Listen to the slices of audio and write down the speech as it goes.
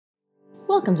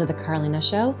Welcome to the Carlina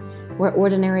Show, where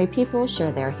ordinary people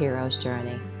share their hero's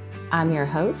journey. I'm your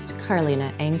host,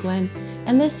 Carlina Angwin,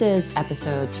 and this is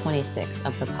episode 26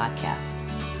 of the podcast.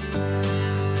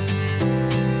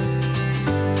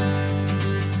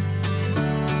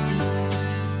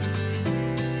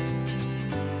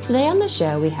 Today on the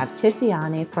show, we have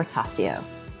Tiffiany Portacio.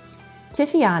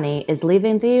 Tiffiany is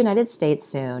leaving the United States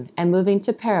soon and moving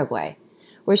to Paraguay,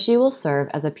 where she will serve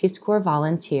as a Peace Corps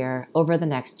volunteer over the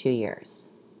next 2 years.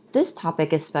 This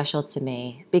topic is special to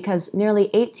me because nearly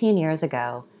 18 years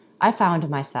ago, I found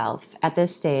myself at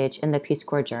this stage in the Peace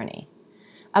Corps journey,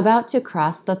 about to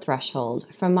cross the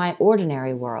threshold from my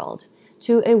ordinary world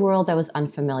to a world that was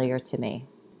unfamiliar to me.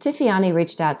 Tiffiany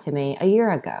reached out to me a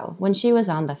year ago when she was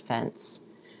on the fence.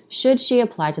 Should she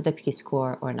apply to the Peace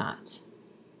Corps or not?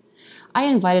 I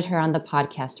invited her on the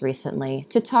podcast recently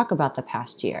to talk about the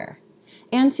past year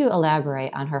and to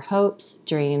elaborate on her hopes,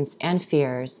 dreams, and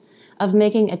fears of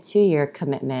making a 2-year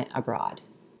commitment abroad.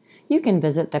 You can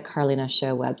visit the Carlina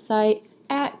Show website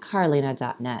at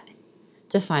carlina.net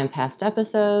to find past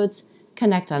episodes,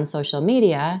 connect on social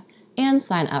media, and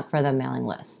sign up for the mailing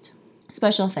list.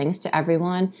 Special thanks to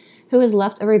everyone who has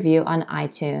left a review on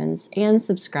iTunes and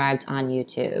subscribed on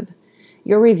YouTube.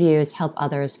 Your reviews help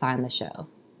others find the show.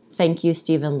 Thank you,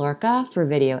 Stephen Lorca, for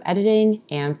video editing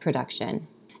and production.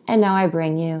 And now I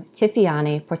bring you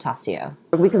Tiffiany Portacio.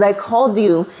 Because I called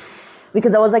you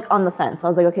because I was like on the fence. I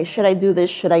was like, okay, should I do this?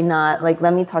 Should I not? Like,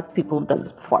 let me talk to people who've done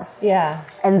this before. Yeah.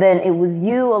 And then it was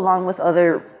you, along with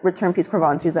other return Peace Corps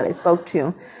volunteers that I spoke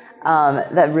to,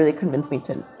 that really convinced me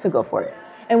to go for it.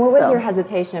 And what was your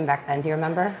hesitation back then? Do you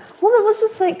remember? Well, it was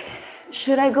just like,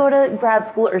 should I go to grad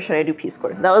school or should I do Peace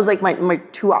Corps? That was like my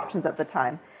two options at the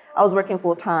time. I was working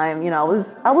full time. You know,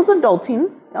 I was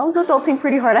adulting. I was adulting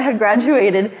pretty hard. I had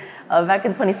graduated back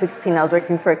in 2016. I was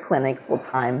working for a clinic full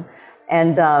time,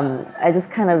 and I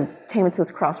just kind of came into this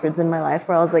crossroads in my life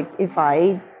where I was like, if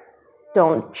I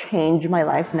don't change my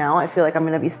life now, I feel like I'm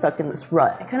gonna be stuck in this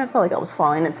rut. I kind of felt like I was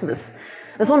falling into this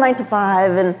whole 9 to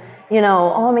 5, and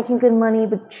I'm making good money,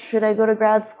 but should I go to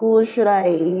grad school? Should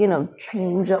I,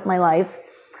 change up my life?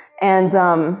 And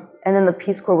then the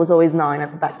Peace Corps was always gnawing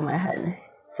at the back of my head.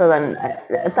 So then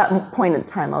at that point in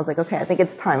time, I was like, okay, I think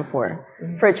it's time for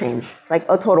a change, like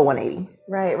a total 180.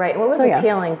 Right. What was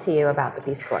appealing to you about the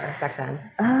Peace Corps back then?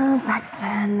 Back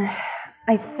then,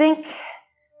 I think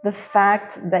the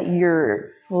fact that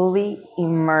you're fully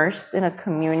immersed in a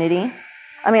community.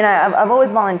 I mean, I've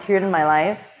always volunteered in my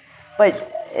life,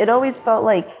 but it always felt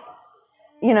like,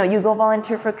 you go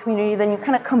volunteer for a community, then you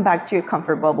kind of come back to your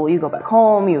comfort bubble. You go back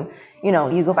home, you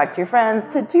go back to your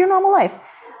friends, to your normal life.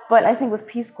 But I think with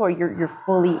Peace Corps, you're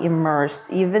fully immersed.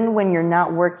 Even when you're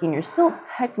not working, you're still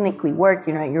technically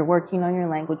working, right? You're working on your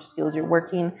language skills. You're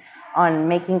working on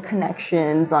making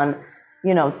connections, on,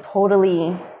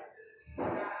 totally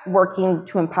working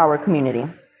to empower community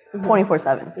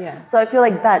 24/7. Yeah. So I feel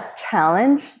like the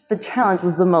challenge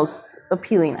was the most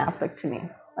appealing aspect to me.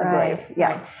 Right.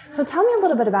 Yeah. Right. So tell me a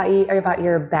little bit about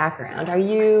your background. Are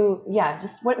you,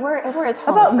 just where is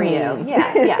home about for me? You?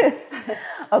 Yeah.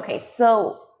 Okay,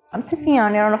 so I'm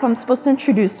Tiffiany. I don't know if I'm supposed to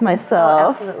introduce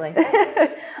myself. Oh, absolutely.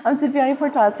 I'm Tiffiany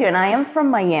Portacio, and I am from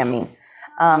Miami.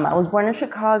 I was born in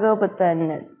Chicago, but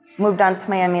then moved down to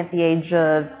Miami at the age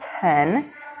of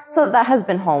 10. So that has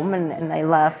been home, and I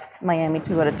left Miami to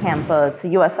go to Tampa, to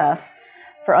USF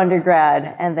for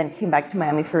undergrad, and then came back to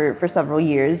Miami for several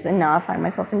years, and now I find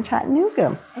myself in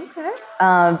Chattanooga. Okay.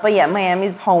 But yeah,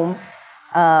 Miami's home,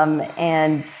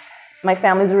 and my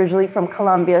family's originally from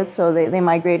Colombia, so they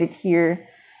migrated here.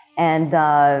 And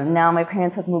now my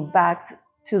parents have moved back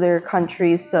to their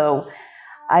country, so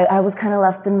I was kind of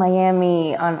left in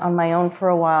Miami on my own for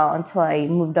a while until I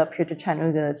moved up here to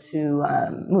Chattanooga to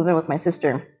move in with my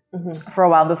sister for a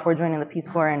while before joining the Peace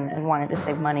Corps and wanted to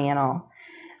save money and all.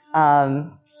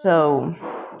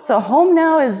 So home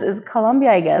now is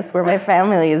Colombia, I guess, where my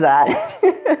family is at.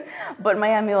 But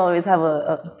Miami will always have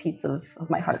a piece of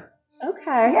my heart.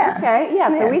 Okay. Yeah.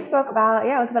 So we spoke about, it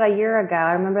was about a year ago.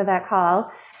 I remember that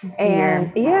call.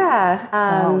 And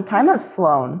time has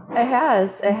flown. It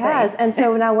has. And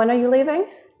so now when are you leaving?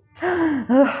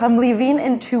 I'm leaving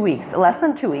in 2 weeks, less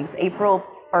than 2 weeks. April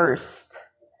 1st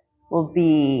will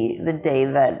be the day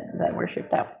that we're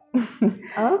shipped out.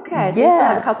 Okay. So you still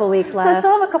have a couple weeks left. So I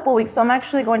still have a couple weeks. So I'm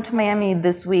actually going to Miami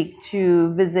this week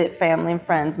to visit family and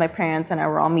friends. My parents and I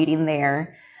were all meeting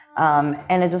there.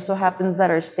 And it just so happens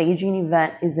that our staging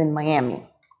event is in Miami.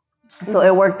 So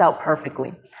it worked out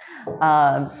perfectly.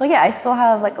 I still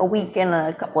have like a week and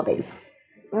a couple of days.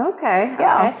 Okay.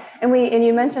 Yeah. Okay. And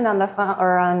you mentioned on the phone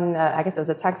or on I guess it was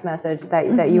a text message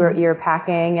that you're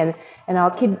packing and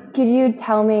all. Could you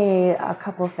tell me a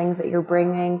couple of things that you're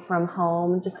bringing from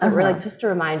home just to really just to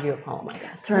remind you of home, I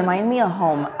guess. To remind me of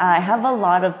home, I have a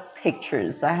lot of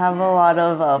pictures. I have a lot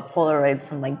of Polaroids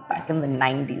from like back in the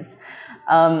 90s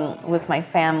with my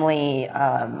family.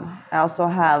 I also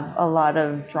have a lot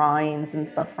of drawings and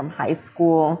stuff from high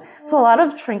school. So a lot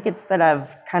of trinkets that I've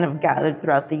kind of gathered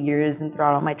throughout the years and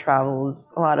throughout all my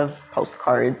travels, a lot of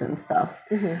postcards and stuff.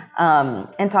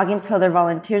 And talking to other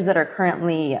volunteers that are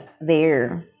currently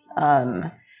there.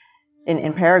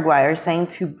 In Paraguay are saying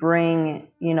to bring,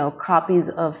 copies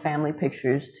of family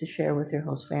pictures to share with your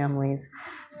host families.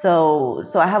 So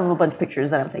I have a bunch of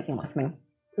pictures that I'm taking with me,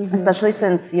 especially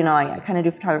since, I kind of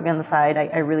do photography on the side.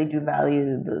 I really do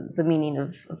value the meaning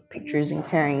of pictures and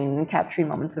carrying and capturing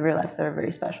moments of your life that are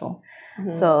very special.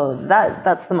 So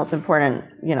that's the most important,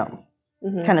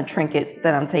 kind of trinket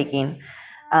that I'm taking.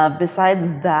 Besides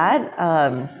that,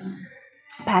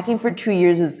 packing for 2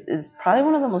 years is probably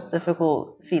one of the most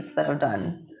difficult feats that I've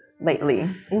done lately.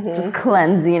 Just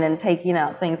cleansing and taking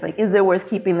out things like, is it worth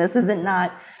keeping this? Is it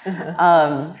not?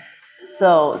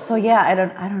 So yeah, I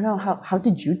don't know. How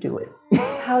did you do it?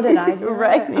 How did I do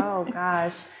Right. it? Oh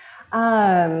gosh.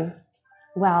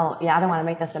 Well, yeah, I don't want to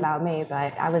make this about me,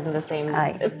 but I was in the same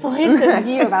place as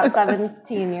you about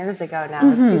 17 years ago now.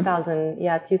 It's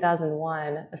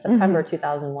 2001, or September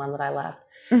 2001 that I left.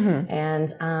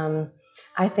 And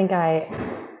I think I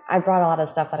brought a lot of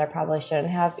stuff that I probably shouldn't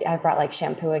have. I brought like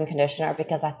shampoo and conditioner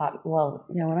because I thought, well,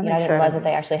 I didn't realize that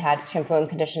they actually had shampoo and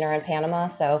conditioner in Panama,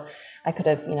 so I could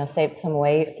have, saved some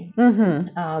weight.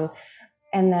 And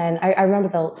then I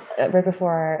remember right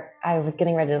before I was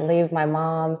getting ready to leave, my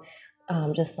mom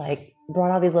just like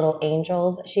brought all these little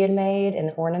angels that she had made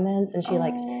and ornaments, and she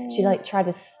tried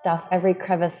to stuff every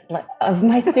crevice of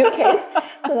my suitcase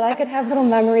so that I could have little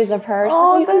memories of her.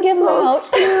 So you can give them out.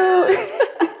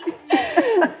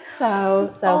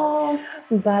 So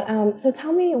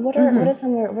tell me, what are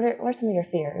some of your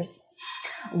fears?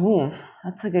 Ooh,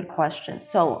 that's a good question.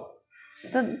 So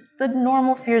the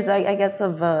normal fears, I guess,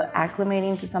 of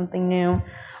acclimating to something new.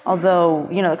 Although,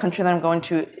 the country that I'm going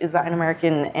to is Latin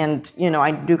American, and, I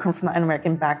do come from a Latin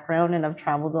American background, and I've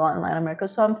traveled a lot in Latin America,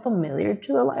 so I'm familiar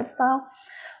to the lifestyle.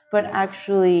 But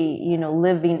actually,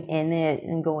 living in it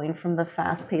and going from the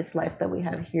fast-paced life that we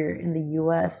have here in the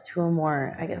U.S. to a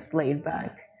more, I guess,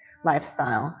 laid-back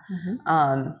lifestyle.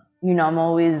 I'm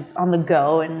always on the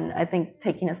go, and I think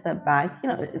taking a step back,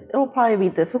 it'll probably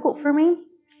be difficult for me,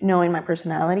 knowing my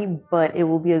personality, but it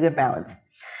will be a good balance.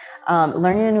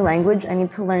 Learning a new language, I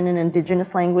need to learn an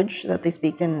indigenous language that they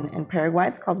speak in Paraguay.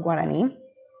 It's called Guarani.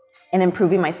 And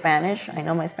improving my Spanish. I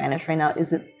know my Spanish right now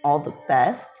isn't all the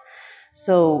best.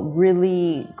 So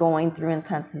really going through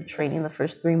intensive training the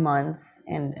first 3 months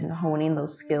and honing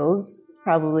those skills is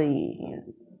probably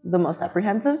the most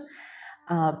apprehensive.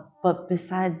 But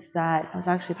besides that, I was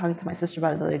actually talking to my sister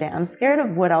about it the other day. I'm scared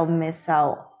of what I'll miss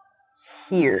out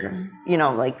here,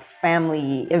 like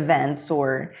family events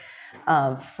or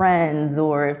friends,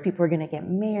 or if people are going to get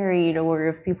married, or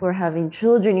if people are having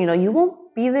children. You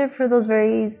won't be there for those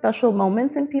very special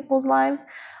moments in people's lives,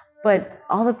 but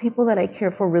all the people that I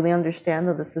care for really understand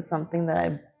that this is something that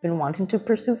I've been wanting to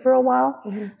pursue for a while.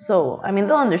 So,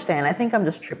 they'll understand. I think I'm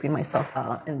just tripping myself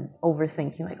out and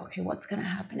overthinking, like, okay, what's going to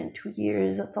happen in 2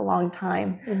 years? That's a long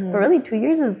time. But really, 2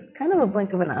 years is kind of a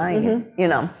blink of an eye,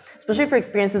 especially for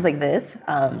experiences like this.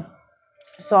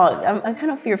 So I'm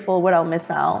kind of fearful what I'll miss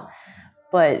out.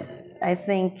 But I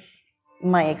think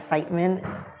my excitement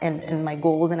and my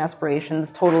goals and aspirations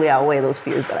totally outweigh those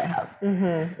fears that I have.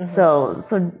 So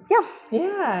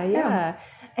yeah.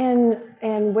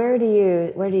 And where do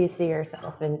you see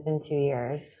yourself in 2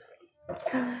 years?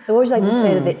 So what would you like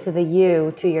to say to the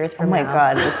you 2 years from now? Oh my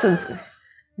God,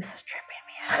 this is tripping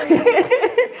me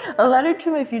out. A letter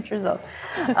to my future self.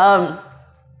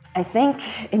 I think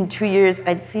in 2 years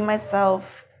I'd see myself.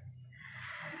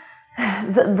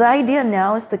 The idea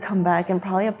now is to come back and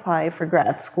probably apply for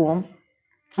grad school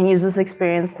and use this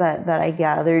experience that I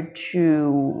gathered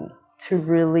to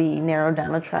really narrow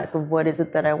down a track of what is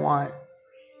it that I want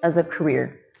as a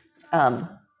career.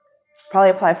 Probably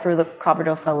apply for the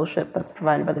Coverdale Fellowship that's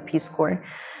provided by the Peace Corps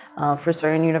for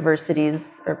certain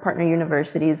universities or partner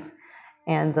universities,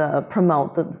 and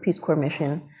promote the Peace Corps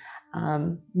mission.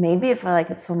 Maybe if I like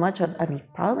it so much, I'd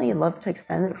probably love to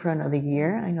extend it for another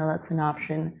year. I know that's an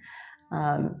option.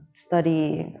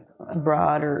 Study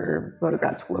abroad or go to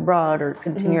grad school abroad or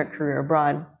continue a career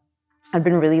abroad. I've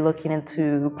been really looking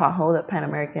into PAHO, the Pan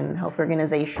American Health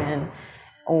Organization,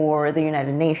 or the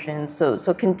United Nations.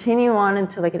 So continue on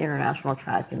into like an international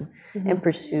track and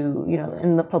pursue,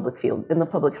 in the public field, in the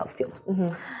public health field.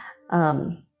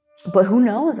 But who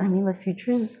knows? I mean, the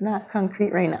future is not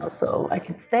concrete right now. So I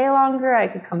could stay longer. I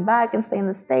could come back and stay in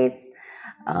the States.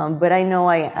 But I know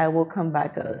I will come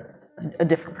back a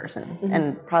different person,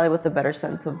 and probably with a better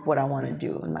sense of what I want to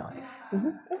do in my life.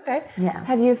 Okay. Yeah.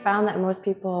 Have you found that most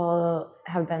people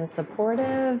have been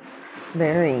supportive?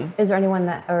 Very. Is there anyone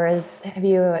have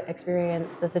you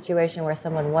experienced a situation where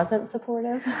someone wasn't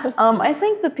supportive? I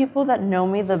think the people that know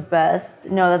me the best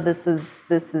know that this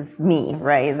is me,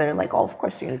 right? They're like, oh, of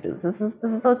course you're gonna do this.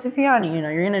 This is so Tiffiany.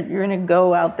 You're gonna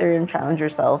go out there and challenge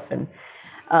yourself. And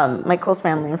my close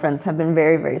family and friends have been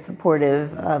very, very supportive.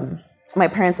 My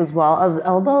parents as well,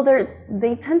 although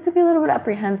they tend to be a little bit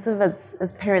apprehensive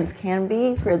as parents can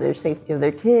be for their safety of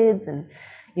their kids, and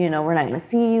we're not going to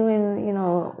see you in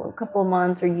a couple of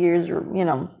months or years, or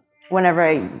whenever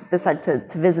I decide to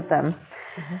visit them.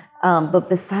 But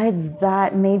besides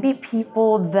that, maybe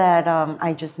people that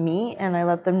I just meet and I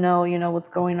let them know what's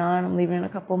going on. I'm leaving in a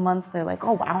couple of months. They're like,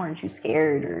 oh wow, aren't you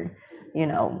scared? Or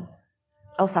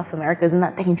oh, South America, isn't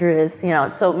that dangerous?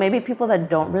 So maybe people that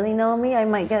don't really know me, I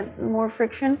might get more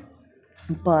friction.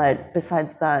 But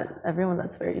besides that, everyone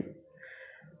that's very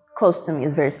close to me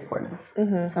is very supportive.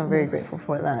 So I'm very grateful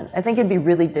for that. I think it'd be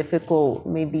really difficult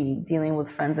maybe dealing with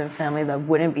friends and family that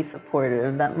wouldn't be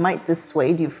supportive, that might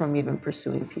dissuade you from even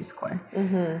pursuing Peace Corps.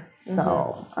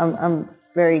 So I'm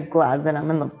very glad that I'm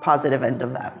in the positive end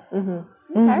of that.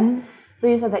 Okay. So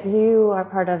you said that you are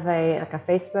part of a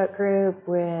Facebook group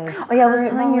with I was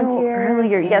telling you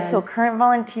earlier. And... Yes, so current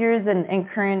volunteers and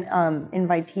current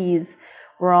invitees,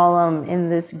 we're all in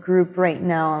this group right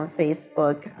now on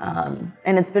Facebook,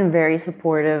 and it's been very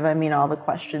supportive. I mean, all the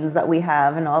questions that we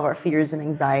have and all of our fears and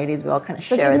anxieties, we all kind of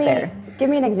share it there. Give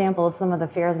me an example of some of the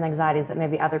fears and anxieties that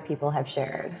maybe other people have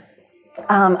shared.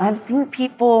 I've seen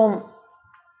people...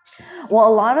 Well,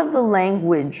 a lot of the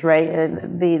language, right?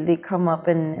 They come up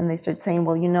and they start saying,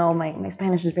 well, my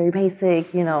Spanish is very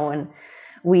basic, and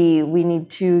we need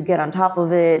to get on top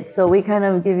of it. So we kind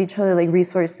of give each other like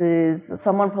resources.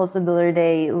 Someone posted the other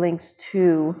day links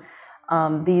to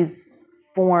these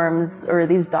forms or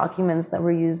these documents that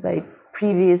were used by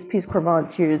previous Peace Corps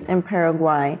volunteers in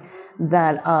Paraguay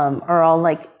that are all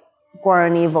like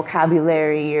Guarani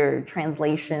vocabulary or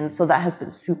translations. So that has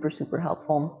been super, super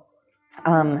helpful.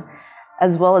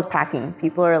 As well as packing.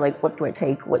 People are like, what do I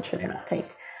take? What should I not take?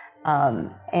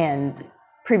 And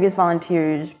previous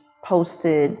volunteers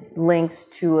posted links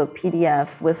to a PDF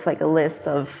with like a list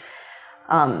of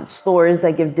stores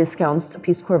that give discounts to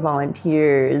Peace Corps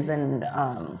volunteers, and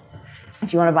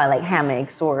if you want to buy like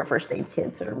hammocks or first aid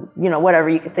kits or whatever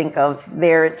you could think of,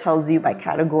 there it tells you by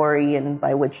category and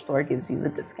by which store gives you the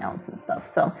discounts and stuff.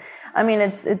 So I mean,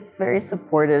 it's very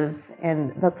supportive,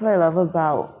 and that's what I love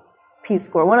about Peace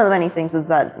Corps. One of the many things is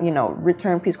that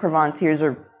return Peace Corps volunteers,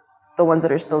 or the ones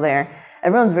that are still there,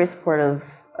 everyone's very supportive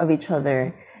of each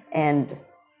other. And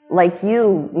like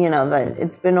that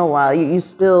it's been a while, you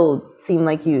still seem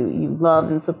like you love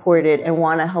and support it and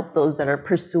want to help those that are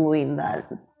pursuing that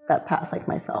path like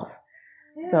myself.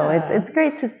 Yeah. So it's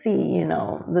great to see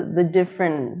the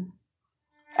different,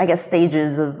 I guess,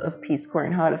 stages of Peace Corps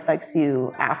and how it affects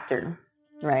you after,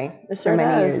 right? It sure for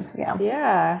many does. years.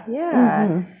 Yeah.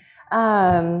 Yeah.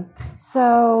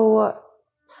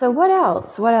 So what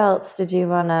else? What else did you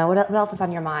wanna? What else is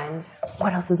on your mind?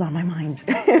 What else is on my mind?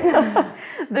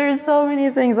 There's so many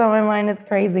things on my mind. It's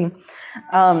crazy.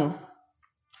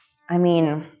 I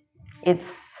mean, it's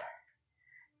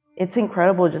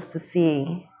incredible just to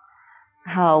see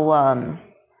how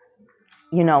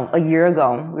a year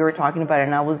ago we were talking about it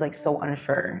and I was like so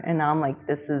unsure, and now I'm like,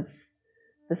 this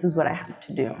is what I have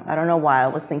to do. I don't know why I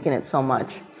was thinking it so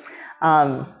much.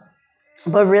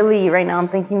 But really, right now, I'm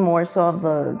thinking more so of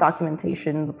the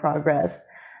documentation, the progress,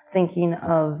 thinking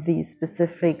of these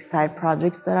specific side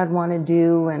projects that I'd want to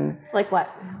do. And like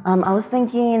what? I was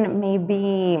thinking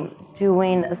maybe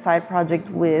doing a side project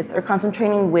or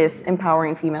concentrating with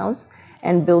empowering females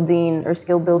and building or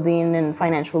skill building and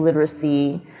financial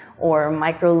literacy or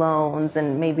microloans,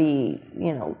 and maybe,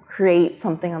 create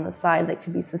something on the side that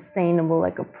could be sustainable,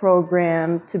 like a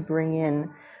program to bring in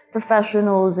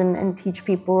professionals and teach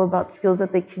people about skills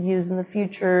that they could use in the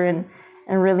future and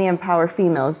really empower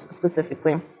females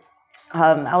specifically.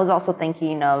 I was also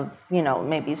thinking of,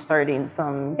 maybe starting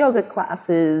some yoga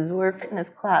classes or fitness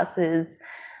classes.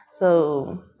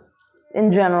 So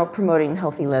in general, promoting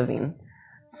healthy living.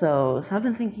 So I've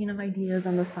been thinking of ideas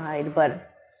on the side, but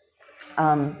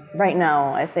right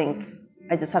now I think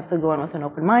I just have to go in with an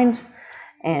open mind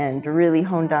and really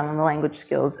hone down on the language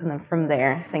skills. And then from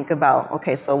there, think about,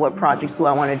 okay, so what projects do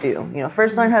I want to do?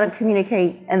 First learn how to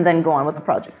communicate and then go on with the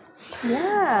projects.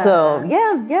 Yeah. So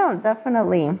yeah,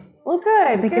 definitely. Well,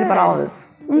 good. Thinking about all of this.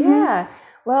 Yeah.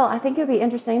 Well, I think it would be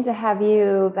interesting to have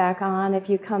you back on if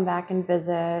you come back and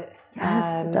visit.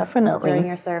 Yes, definitely. During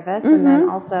your service, and then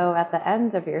also at the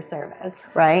end of your service.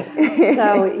 Right.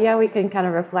 So yeah, we can kind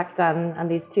of reflect on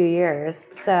these 2 years.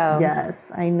 So yes,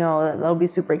 I know that'll be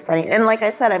super exciting. And like I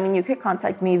said, I mean, you could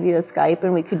contact me via Skype,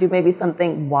 and we could do maybe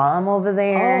something while I'm over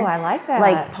there. Oh, I like that.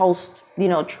 Like post,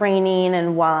 training,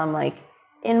 and while I'm like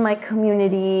in my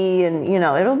community, and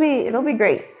it'll be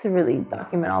great to really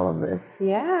document all of this.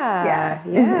 Yeah.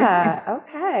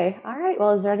 Okay. All right.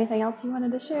 Well, is there anything else you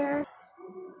wanted to share?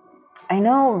 I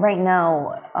know right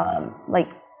now, like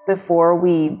before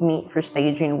we meet for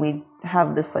staging, we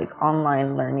have this like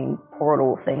online learning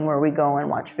portal thing where we go and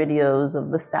watch videos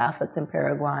of the staff that's in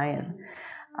Paraguay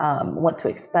and what to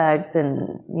expect,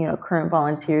 and current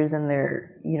volunteers in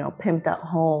their pimped out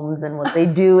homes and what they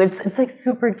do. It's like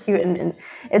super cute, and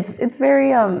it's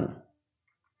very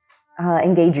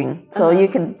engaging. So you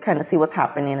can kind of see what's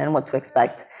happening and what to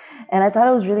expect. And I thought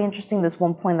it was really interesting, this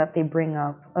one point that they bring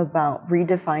up about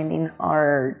redefining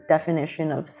our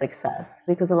definition of success.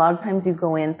 Because a lot of times you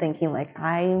go in thinking like,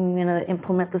 I'm going to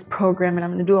implement this program and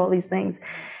I'm going to do all these things.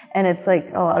 And it's like,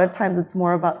 a lot of times it's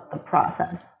more about the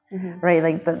process, right?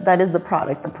 Like that is the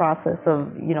product, the process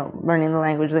of, learning the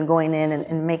language and going in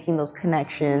and making those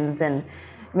connections and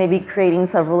maybe creating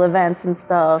several events and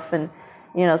stuff. And,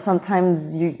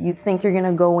 sometimes you think you're going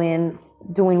to go in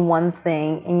doing one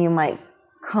thing and you might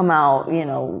come out,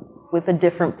 with a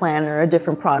different plan or a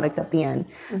different product at the end.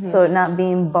 So not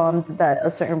being bummed that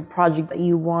a certain project that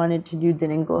you wanted to do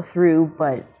didn't go through,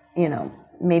 but,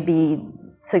 maybe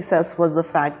success was the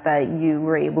fact that you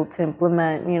were able to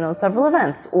implement, several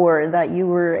events, or that you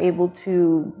were able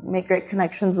to make great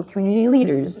connections with community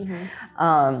leaders,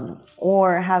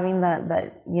 or having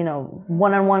that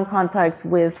one-on-one contact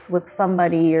with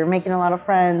somebody, or making a lot of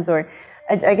friends, or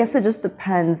I guess it just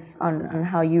depends on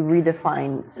how you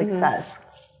redefine success,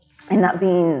 and not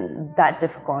being that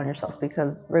difficult on yourself,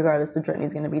 because regardless, the journey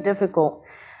is going to be difficult,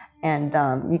 and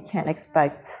you can't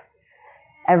expect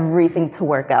everything to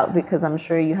work out, because I'm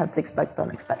sure you have to expect the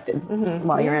unexpected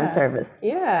while you're in service.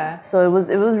 Yeah. So it was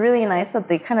really nice that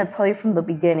they kind of tell you from the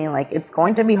beginning, like, it's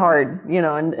going to be hard,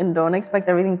 and don't expect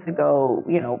everything to go,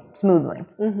 smoothly.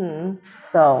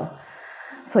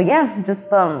 So yeah, just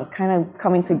kind of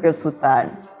coming to grips with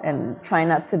that, and trying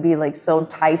not to be like so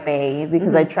type A,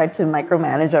 because I tried to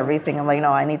micromanage everything. I'm like,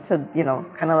 no, I need to,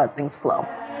 kind of let things flow.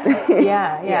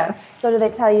 Yeah. So do they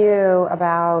tell you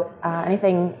about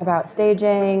anything about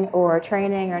staging or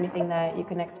training or anything that you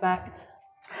can expect?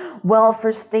 Well,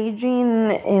 for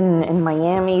staging in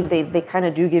Miami, they kind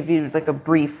of do give you like a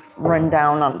brief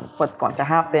rundown on what's going to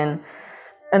happen.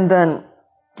 And then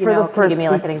for the first can you give me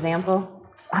like an example?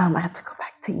 I have to go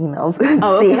back to emails.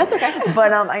 Okay, that's okay.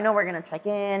 But I know we're going to check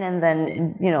in, and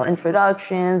then,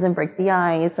 introductions and break the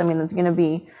ice. I mean, there's going to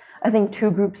be, I think,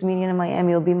 2 groups meeting in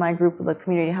Miami. It'll be my group with the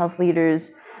community health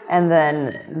leaders, and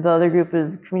then the other group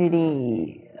is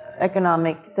community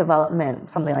economic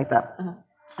development, something like that.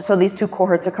 So these 2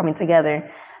 cohorts are coming together.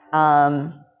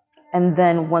 And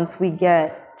then once we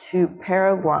get to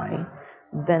Paraguay,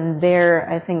 then there,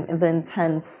 I think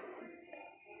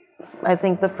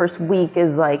the first week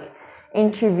is like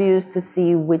interviews to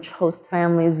see which host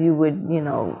families you would,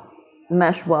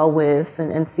 mesh well with,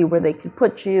 and see where they could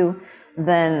put you.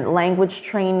 Then language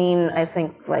training, I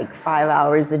think like 5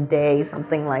 hours a day,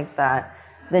 something like that.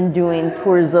 Then doing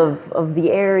tours of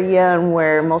the area and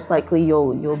where most likely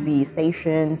you'll be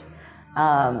stationed.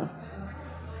 I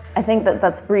think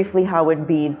that's briefly how it'd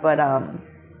be, but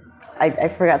I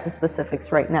forgot the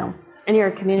specifics right now. And you're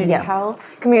a community health?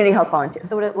 Community health volunteer.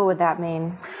 So what would that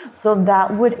mean? So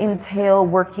that would entail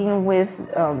working with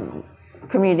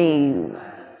community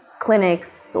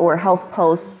clinics or health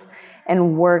posts,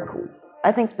 and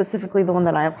I think specifically the one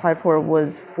that I applied for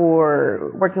was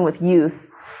for working with youth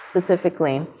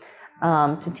specifically,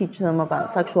 to teach them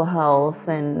about sexual health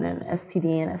and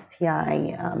STD and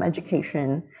STI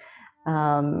education,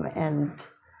 and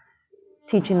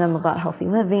teaching them about healthy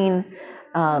living.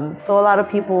 So a lot of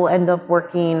people end up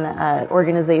working at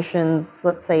organizations,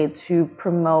 let's say, to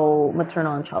promote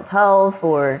maternal and child health,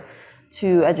 or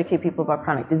to educate people about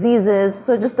chronic diseases.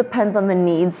 So it just depends on the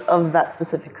needs of that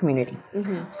specific community.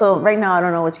 So right now, I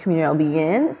don't know which community I'll be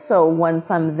in. So once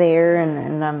I'm there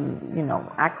and I'm,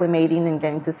 acclimating and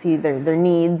getting to see their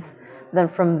needs, then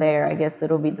from there, I guess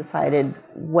it'll be decided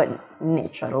what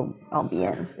niche I'll be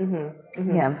in.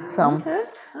 Yeah. So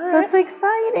it's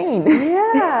exciting.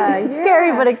 Yeah. It's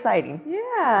scary but exciting.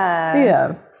 Yeah.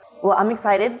 Yeah. Well, I'm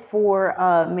excited for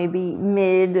maybe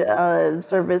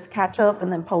mid-service catch-up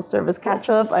and then post-service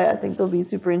catch-up. I think it'll be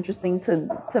super interesting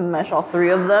to mesh all three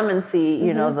of them and see,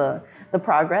 you know, the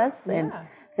progress. Yeah. And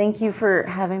thank you for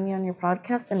having me on your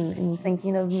podcast and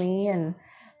thinking of me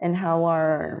and how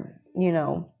our, you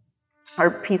know, our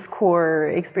Peace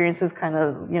Corps experiences kind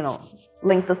of, you know,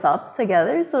 linked us up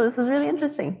together. So this is really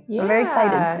interesting. I'm very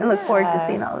excited and look forward to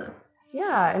seeing all this.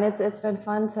 Yeah, and it's been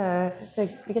fun to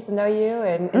get to know you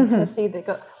and to see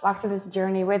walk through this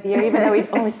journey with you, even though we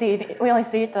only see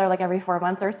each other like every 4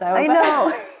 months or so. I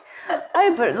know.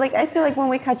 But like I feel like when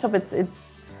we catch up, it's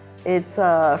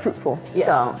fruitful. Yes.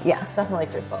 So yeah, Definitely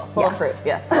fruitful. Full of fruit.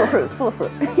 Yes. Full of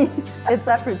fruit. It's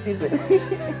that fruit season.